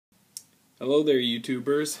Hello there,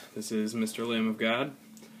 YouTubers. This is Mr. Lamb of God,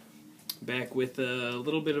 back with a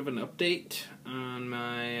little bit of an update on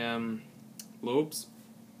my lobes.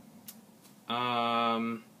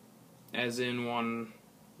 As in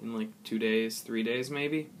like 2 days, 3 days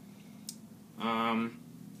maybe.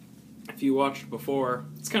 If you watched before,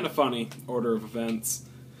 it's kind of funny, order of events.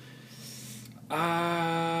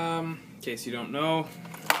 In case you don't know,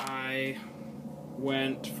 I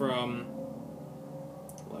went from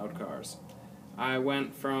loud cars. I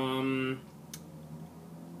went from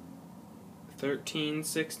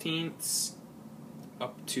 13/16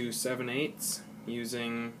 up to 7/8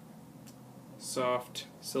 using soft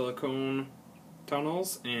silicone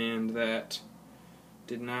tunnels, and that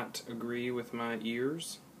did not agree with my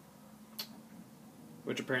ears,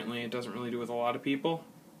 which apparently it doesn't really do with a lot of people,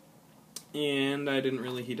 and I didn't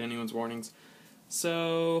really heed anyone's warnings.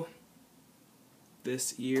 So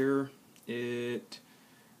this ear, it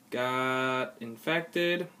got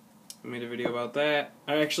infected. I made a video about that.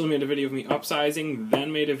 I actually made a video of me upsizing,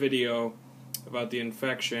 then made a video about the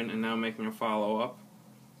infection, and now making a follow-up.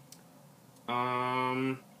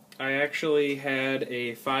 I actually had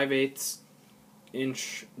a 5/8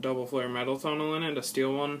 inch double flare metal tunnel in it, a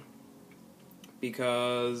steel one,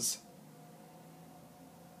 because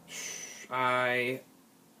after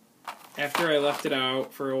I left it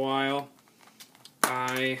out for a while,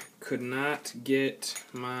 I could not get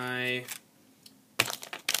my,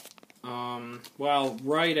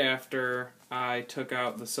 right after I took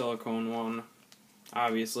out the silicone one,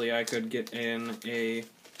 obviously I could get in a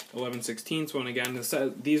 11/16 one again.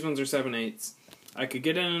 These ones are 7/8. I could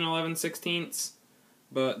get in an 11/16,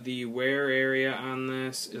 but the wear area on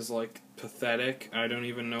this is like pathetic. I don't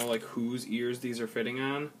even know like whose ears these are fitting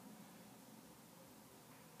on.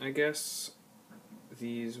 I guess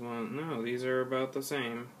these are about the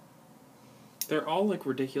same. They're all like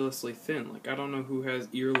ridiculously thin. Like, I don't know who has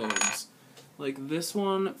earlobes. Like, this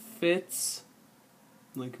one fits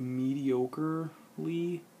like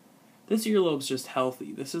mediocrely. This earlobe's just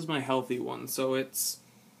healthy. This is my healthy one, so it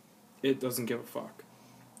doesn't give a fuck.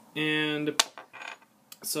 And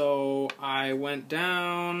so I went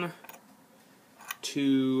down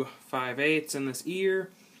to 5/8 in this ear,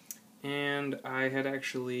 and I had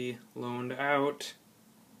actually loaned out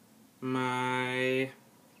my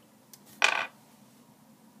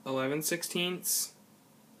 11/16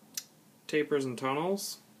 tapers and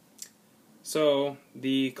tunnels. So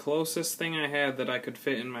the closest thing I had that I could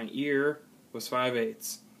fit in my ear was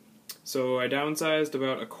 5/8. So I downsized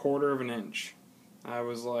about 1/4 of an inch. I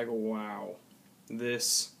was like, wow,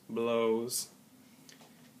 this blows.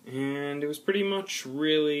 And it was pretty much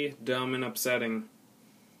really dumb and upsetting.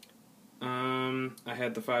 I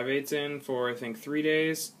had the 5/8 in for I think 3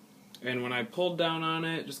 days, and when I pulled down on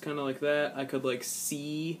it, just kind of like that, I could like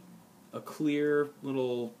see a clear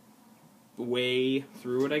little way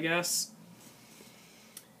through it, I guess.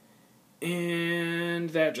 And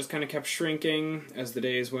that just kind of kept shrinking as the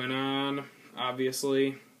days went on,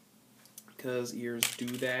 obviously, because ears do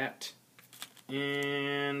that.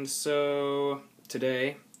 And so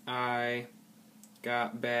today I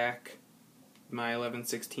got back my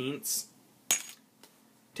 11/16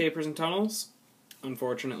 tapers and tunnels.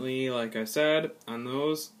 Unfortunately, like I said, on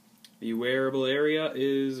those, the wearable area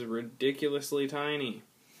is ridiculously tiny.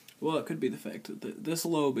 Well, it could be the fact that this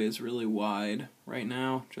lobe is really wide right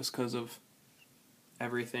now, just because of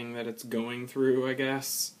everything that it's going through, I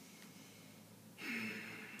guess.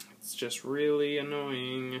 It's just really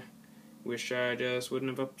annoying. Wish I just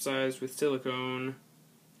wouldn't have upsized with silicone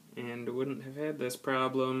and wouldn't have had this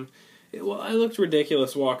problem. I looked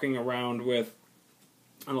ridiculous walking around with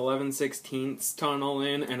an 11/16 tunnel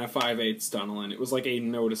in and a 5/8 tunnel in. It was like a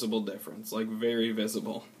noticeable difference, like very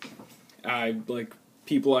visible.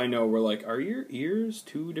 People I know were like, "Are your ears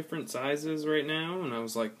 2 different sizes right now?" And I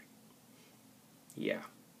was like, "Yeah,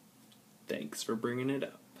 thanks for bringing it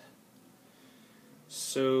up."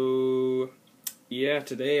 So, yeah,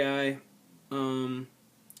 today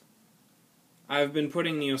I've been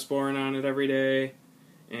putting Neosporin on it every day,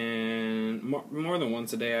 and more than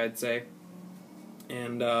once a day, I'd say.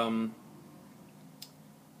 And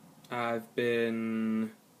I've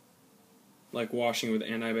been like washing with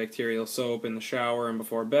antibacterial soap in the shower and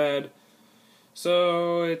before bed.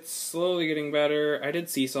 So it's slowly getting better. I did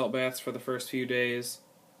sea salt baths for the first few days,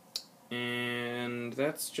 and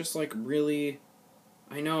that's just like really,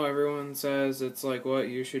 I know everyone says it's like what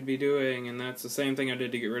you should be doing, and that's the same thing I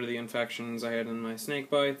did to get rid of the infections I had in my snake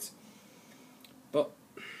bites. But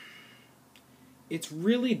it's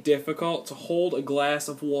really difficult to hold a glass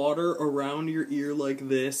of water around your ear like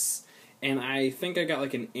this And I think I got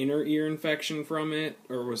like an inner ear infection from it,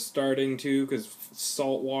 or was starting to, because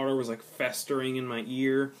salt water was like festering in my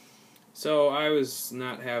ear. So I was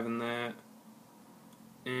not having that.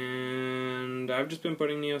 And I've just been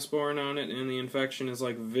putting Neosporin on it, and the infection has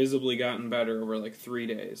like visibly gotten better over like 3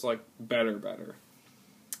 days. Like better.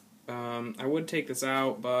 I would take this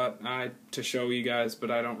out, to show you guys,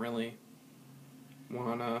 but I don't really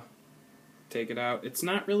wanna take it out. It's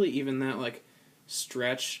not really even that like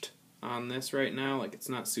stretched on this right now. Like, it's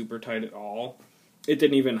not super tight at all. It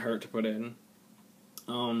didn't even hurt to put in.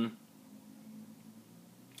 I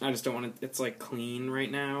just don't want it. It's like clean right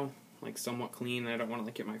now, like somewhat clean. I don't want to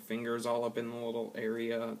like get my fingers all up in the little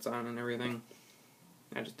area it's on and everything.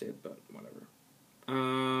 I just did, but whatever.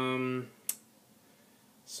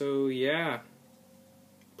 So yeah,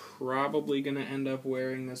 probably gonna end up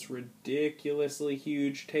wearing this ridiculously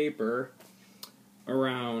huge taper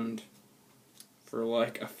around for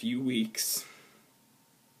like a few weeks.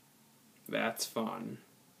 That's fun.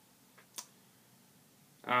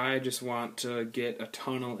 I just want to get a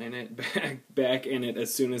tunnel in it, back in it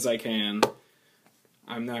as soon as I can.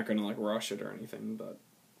 I'm not gonna like rush it or anything, but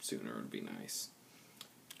sooner would be nice.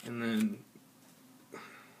 And then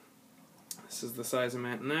this is the size I'm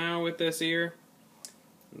at now with this ear.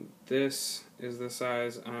 This is the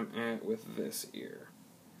size I'm at with this ear.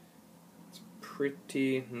 It's a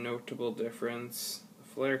pretty notable difference. The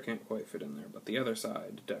flare can't quite fit in there, but the other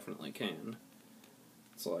side definitely can.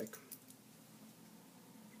 It's like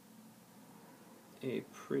a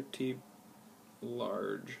pretty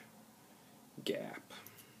large gap.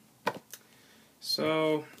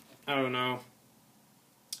 So, I don't know.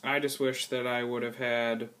 I just wish that I would have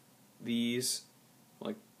had these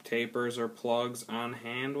like tapers or plugs on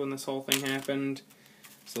hand when this whole thing happened,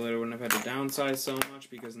 so that I wouldn't have had to downsize so much,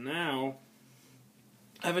 because now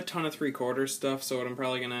I have a ton of 3/4 stuff. So what I'm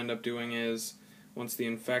probably going to end up doing is, once the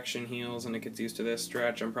infection heals and it gets used to this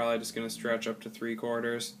stretch, I'm probably just going to stretch up to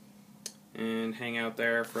 3/4 and hang out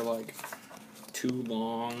there for like too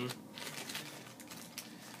long,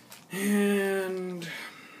 and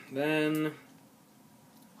then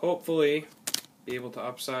hopefully be able to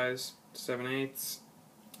upsize to 7/8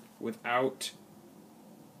 without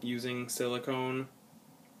using silicone.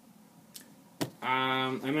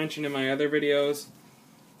 I mentioned in my other videos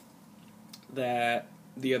that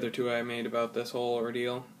the other two I made about this whole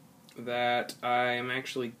ordeal, that I am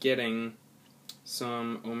actually getting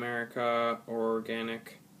some Omerica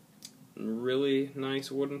organic really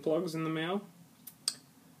nice wooden plugs in the mail,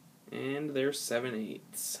 and they're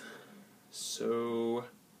 7/8. So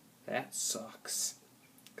that sucks,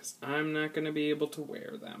 because I'm not going to be able to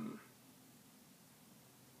wear them.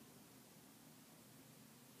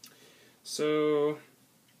 So,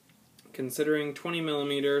 considering 20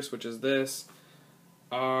 millimeters, which is this,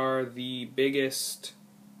 are the biggest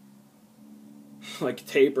like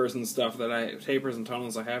tapers and stuff tapers and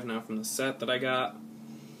tunnels I have now from the set that I got,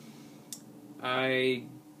 I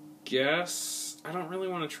guess I don't really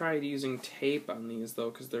want to try using tape on these though,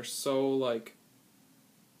 because they're so like,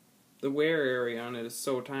 the wear area on it is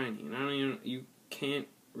so tiny, and you can't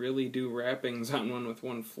really do wrappings on one with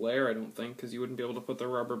one flare, I don't think, because you wouldn't be able to put the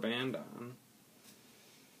rubber band on.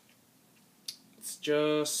 It's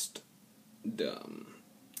just dumb.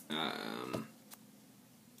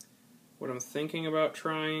 What I'm thinking about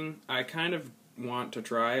trying, I kind of want to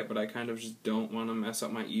try it, but I kind of just don't want to mess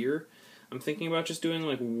up my ear. I'm thinking about just doing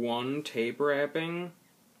like one tape wrapping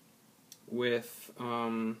with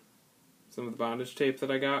some of the bondage tape that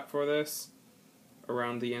I got for this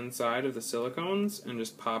around the inside of the silicones, and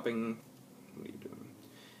just popping, what are you doing?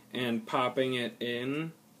 And popping it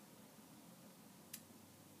in.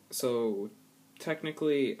 So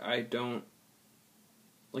technically I don't,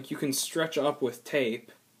 like, you can stretch up with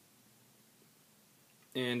tape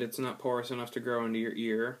and it's not porous enough to grow into your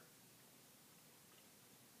ear.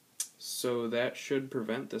 So that should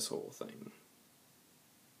prevent this whole thing.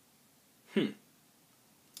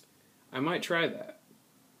 I might try that.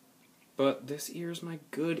 But this ear's my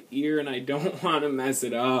good ear, and I don't want to mess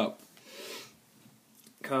it up.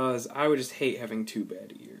 Because I would just hate having two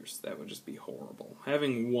bad ears. That would just be horrible.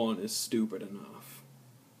 Having one is stupid enough.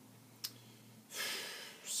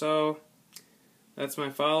 So, that's my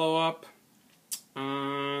follow-up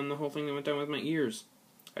on the whole thing that went down with my ears.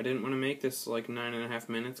 I didn't want to make this like 9.5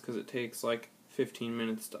 minutes, because it takes like 15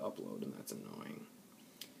 minutes to upload, and that's annoying.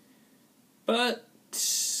 But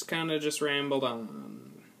kind of just rambled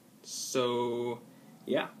on. So,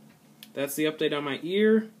 yeah. That's the update on my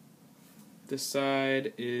ear. This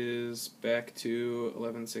side is back to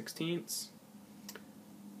 11/16.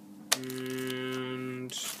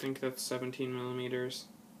 And I think that's 17 millimeters.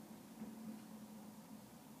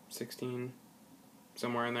 16,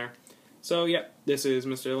 somewhere in there. So, yeah, this is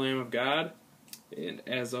Mr. Lamb of God, and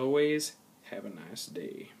as always, have a nice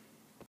day.